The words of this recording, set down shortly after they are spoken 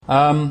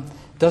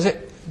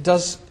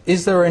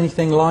Is there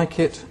anything like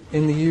it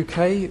in the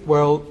UK?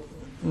 Well,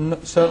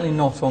 certainly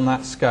not on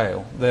that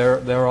scale.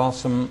 There are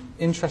some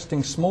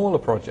interesting smaller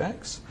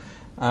projects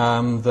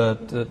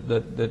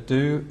that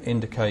do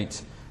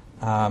indicate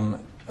that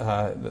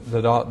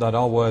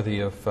are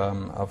worthy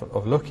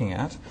of looking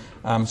at.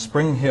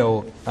 Spring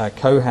Hill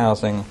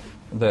co-housing,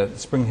 the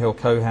Spring Hill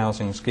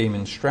co-housing scheme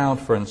in Stroud,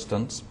 for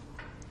instance,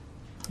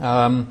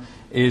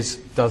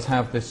 does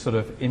have this sort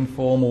of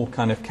informal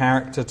kind of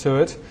character to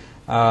it,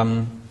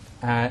 and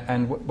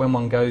when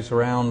one goes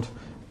around,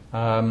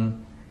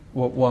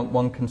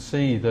 one can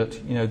see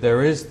that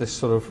there is this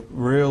sort of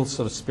real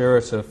sort of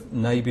spirit of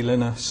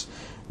neighbourliness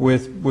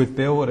with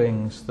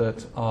buildings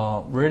that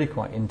are really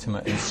quite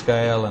intimate in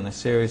scale and a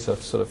series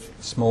of sort of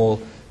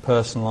small,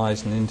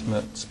 personalised and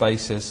intimate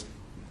spaces.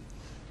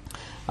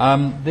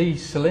 The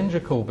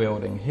cylindrical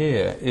building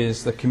here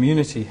is the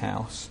community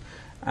house,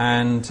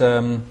 and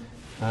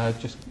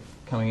just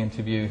coming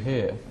into view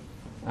here.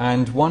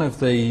 And one of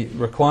the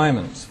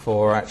requirements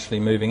for actually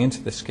moving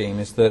into this scheme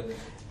is that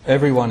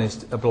everyone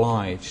is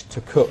obliged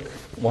to cook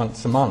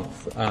once a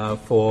month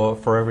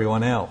for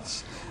everyone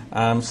else.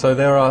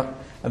 So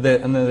and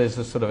then there's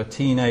a sort of a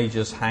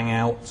teenagers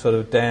hangout sort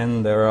of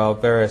den. There are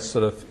various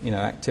sort of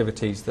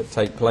activities that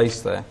take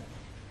place there,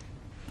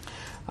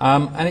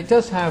 and it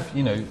does have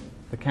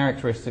the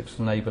characteristics of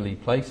neighbourly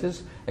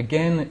places.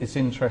 Again, it's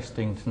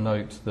interesting to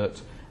note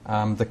that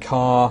the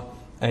car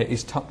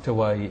is tucked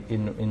away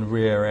in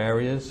rear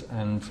areas,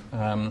 and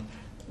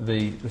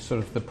the sort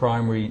of the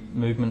primary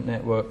movement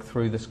network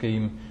through the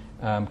scheme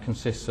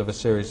consists of a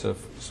series of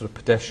sort of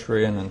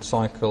pedestrian and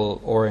cycle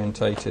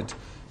orientated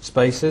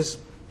spaces.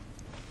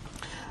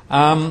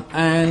 When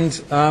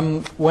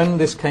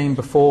this came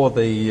before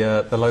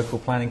the local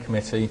planning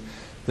committee,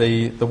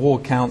 the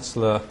ward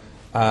councillor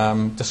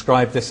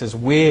described this as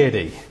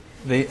weirdy.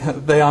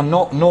 They are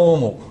not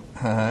normal,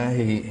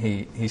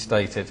 he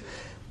stated,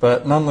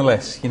 but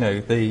nonetheless,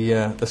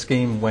 the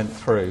scheme went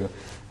through,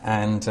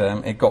 and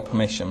it got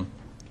permission.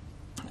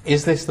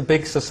 Is this the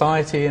big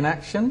society in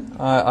action?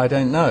 I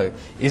don't know.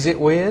 Is it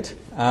weird?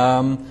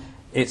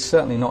 It's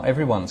certainly not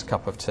everyone's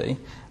cup of tea.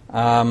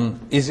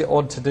 Is it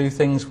odd to do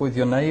things with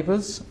your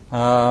neighbours?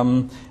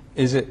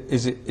 Is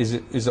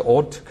it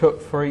odd to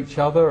cook for each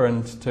other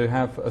and to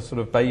have a sort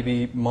of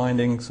baby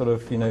minding sort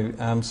of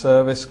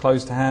service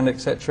close to hand,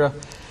 etc.?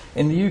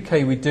 In the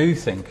UK, we do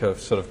think of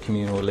sort of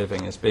communal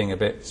living as being a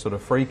bit sort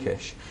of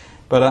freakish.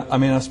 But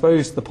I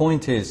suppose the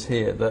point is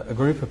here that a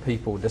group of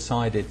people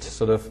decided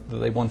that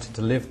they wanted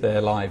to live their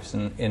lives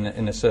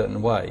in a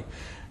certain way,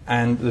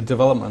 and the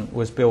development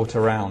was built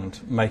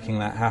around making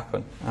that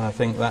happen. And I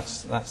think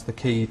that's the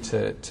key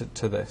to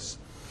this.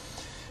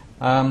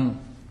 In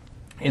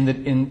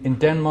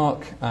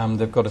Denmark,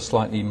 they've got a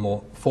slightly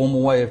more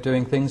formal way of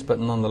doing things, but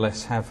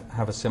nonetheless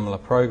have a similar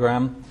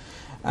programme.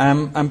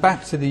 And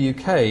back to the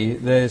UK,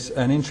 there's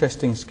an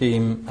interesting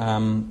scheme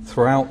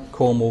throughout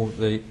Cornwall,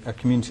 a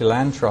Community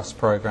Land Trust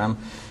programme,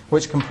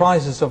 which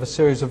comprises of a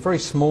series of very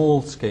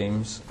small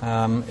schemes.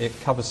 It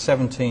covers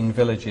 17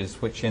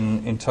 villages, which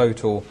in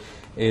total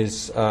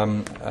takes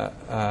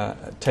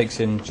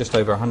in just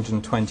over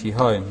 120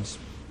 homes.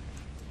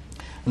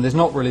 And there's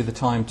not really the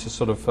time to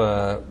sort of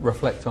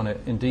reflect on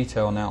it in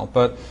detail now,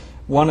 but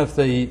one of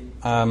the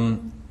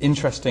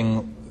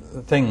interesting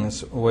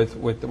things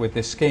with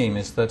this scheme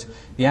is that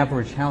the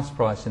average house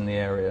price in the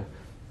area,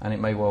 and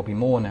it may well be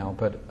more now,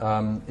 but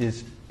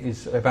is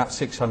about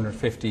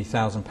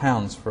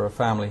 £650,000 for a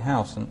family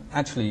house, and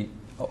actually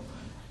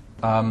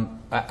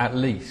at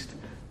least.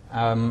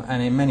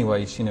 And in many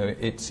ways,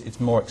 it's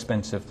more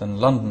expensive than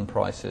London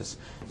prices.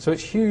 So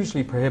it's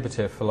hugely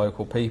prohibitive for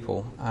local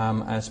people,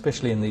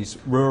 especially in these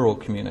rural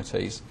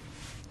communities.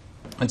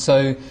 And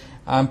so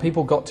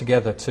people got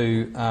together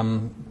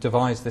to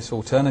devise this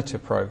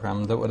alternative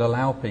programme that would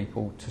allow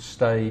people to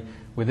stay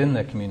within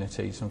their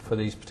communities and for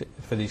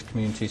these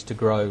communities to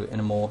grow in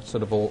a more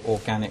sort of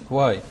organic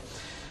way.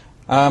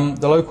 The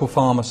local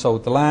farmer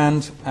sold the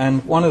land,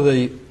 and one of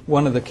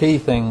the key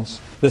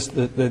things,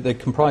 they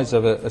comprise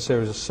of a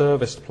series of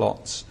serviced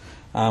plots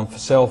for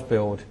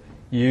self-build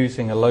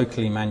using a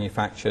locally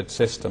manufactured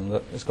system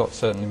that has got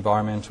certain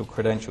environmental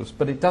credentials,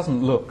 but it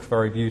doesn't look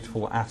very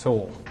beautiful at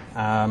all.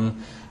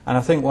 And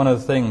I think one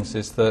of the things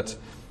is that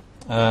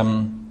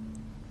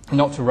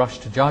not to rush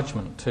to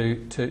judgment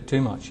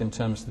too much in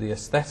terms of the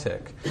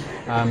aesthetic,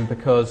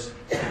 because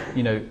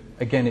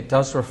again, it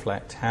does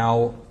reflect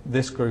how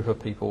this group of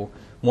people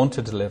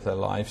wanted to live their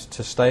lives,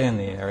 to stay in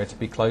the area, to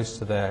be close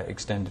to their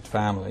extended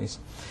families.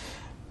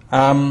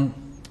 And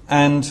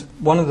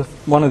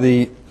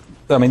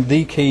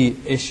the key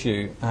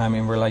issue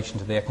in relation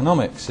to the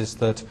economics is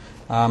that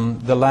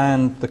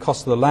the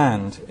cost of the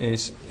land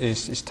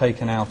is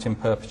taken out in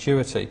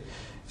perpetuity.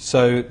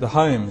 So the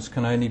homes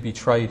can only be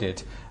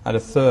traded at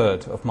a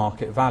third of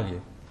market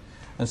value.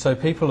 And so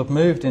people have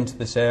moved into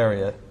this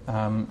area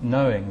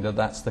knowing that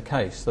that's the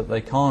case, that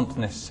they can't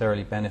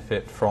necessarily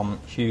benefit from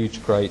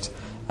huge, great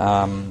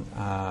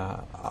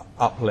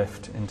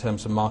uplift in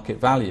terms of market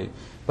value.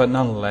 But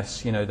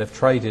nonetheless, they've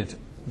traded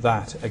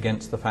that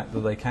against the fact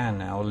that they can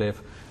now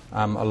live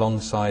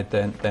alongside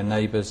their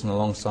neighbours and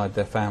alongside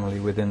their family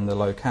within the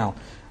locale.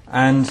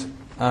 And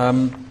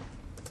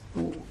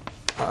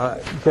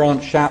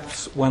Grant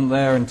Shapps went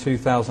there in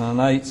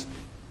 2008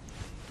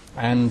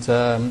 and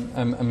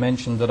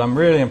mentioned that I'm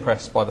really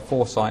impressed by the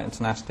foresight and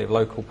tenacity of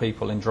local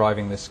people in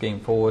driving this scheme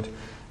forward.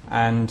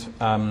 And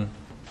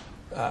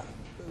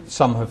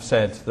some have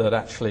said that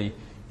actually,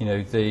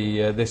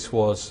 this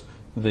was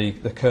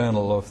the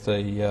kernel of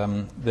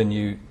the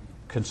new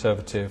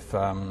Conservative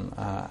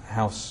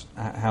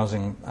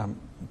housing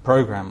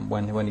programme.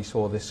 When he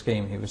saw this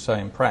scheme, he was so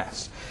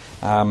impressed,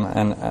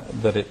 and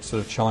that it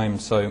sort of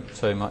chimed so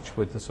much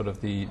with the sort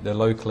of the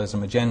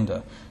localism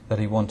agenda that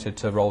he wanted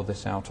to roll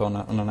this out on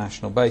a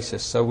national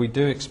basis. So we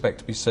do expect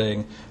to be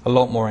seeing a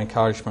lot more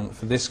encouragement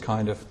for this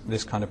kind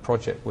of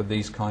project with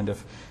this kind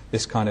of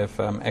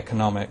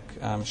economic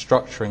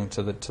structuring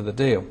to the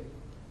deal.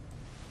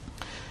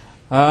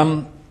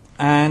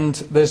 And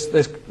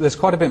there's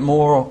quite a bit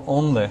more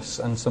on this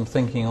and some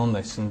thinking on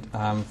this in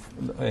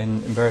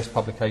various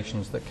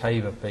publications that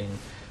CAVE have been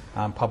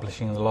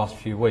publishing in the last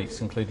few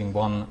weeks, including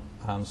one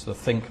sort of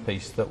think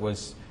piece that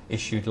was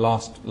issued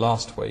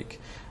last week.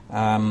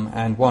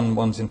 And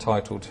one's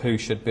entitled "Who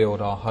Should Build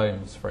Our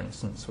Homes?", for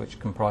instance, which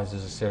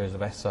comprises a series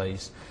of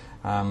essays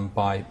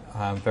by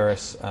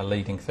various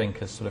leading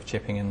thinkers sort of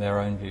chipping in their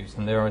own views.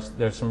 And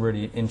there's some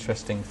really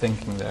interesting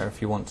thinking there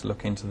if you want to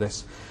look into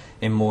this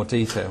in more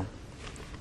detail.